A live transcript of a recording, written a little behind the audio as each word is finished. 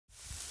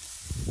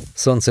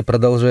Солнце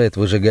продолжает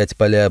выжигать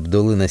поля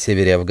Абдулы на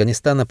севере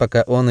Афганистана,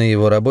 пока он и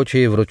его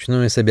рабочие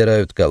вручную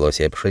собирают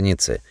колосья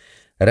пшеницы.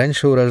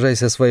 Раньше урожай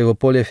со своего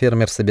поля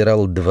фермер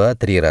собирал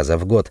 2-3 раза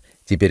в год,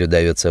 теперь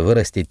удается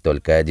вырастить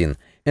только один.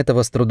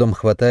 Этого с трудом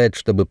хватает,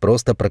 чтобы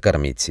просто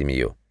прокормить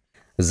семью.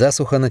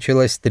 Засуха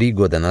началась 3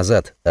 года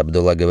назад.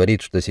 Абдулла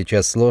говорит, что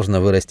сейчас сложно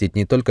вырастить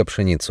не только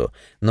пшеницу,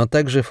 но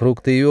также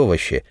фрукты и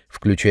овощи,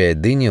 включая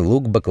дыни,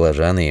 лук,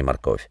 баклажаны и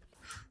морковь.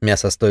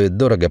 Мясо стоит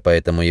дорого,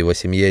 поэтому его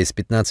семья из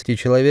 15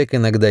 человек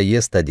иногда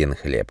ест один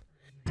хлеб.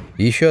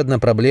 Еще одна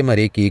проблема –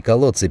 реки и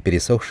колодцы,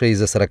 пересохшие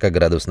из-за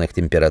 40-градусных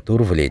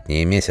температур в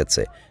летние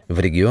месяцы.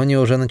 В регионе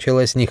уже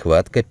началась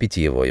нехватка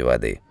питьевой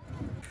воды.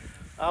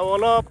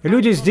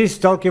 Люди здесь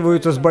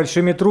сталкиваются с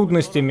большими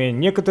трудностями.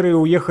 Некоторые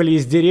уехали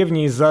из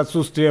деревни из-за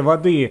отсутствия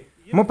воды.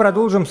 Мы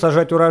продолжим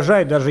сажать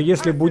урожай, даже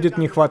если будет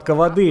нехватка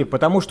воды,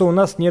 потому что у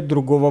нас нет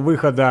другого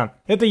выхода.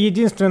 Это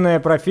единственная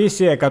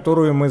профессия,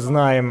 которую мы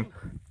знаем.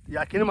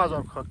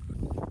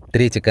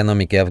 Треть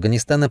экономики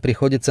Афганистана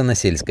приходится на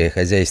сельское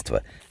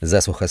хозяйство.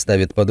 Засуха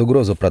ставит под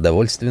угрозу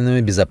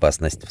продовольственную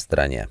безопасность в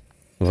стране.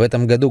 В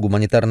этом году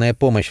гуманитарная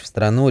помощь в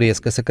страну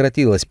резко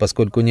сократилась,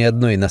 поскольку ни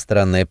одно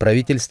иностранное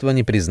правительство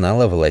не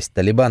признало власть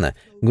Талибана,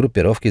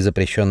 группировки,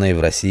 запрещенной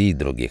в России и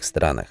других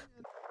странах.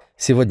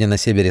 Сегодня на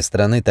севере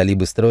страны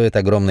талибы строят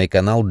огромный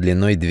канал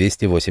длиной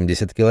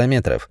 280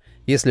 километров.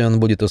 Если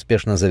он будет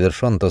успешно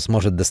завершен, то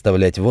сможет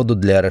доставлять воду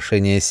для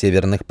орошения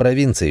северных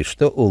провинций,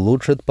 что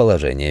улучшит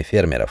положение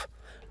фермеров.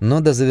 Но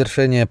до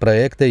завершения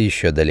проекта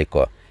еще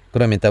далеко.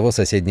 Кроме того,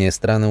 соседние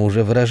страны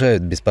уже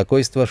выражают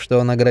беспокойство, что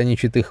он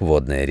ограничит их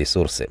водные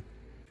ресурсы.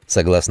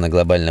 Согласно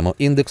глобальному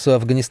индексу,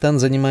 Афганистан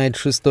занимает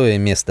 6-е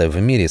место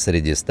в мире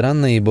среди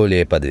стран,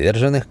 наиболее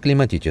подверженных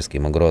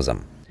климатическим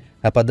угрозам.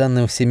 А по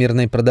данным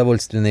Всемирной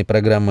продовольственной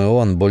программы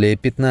ООН, более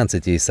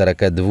 15 из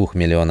 42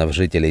 миллионов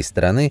жителей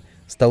страны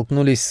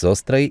столкнулись с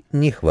острой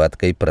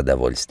нехваткой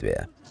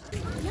продовольствия.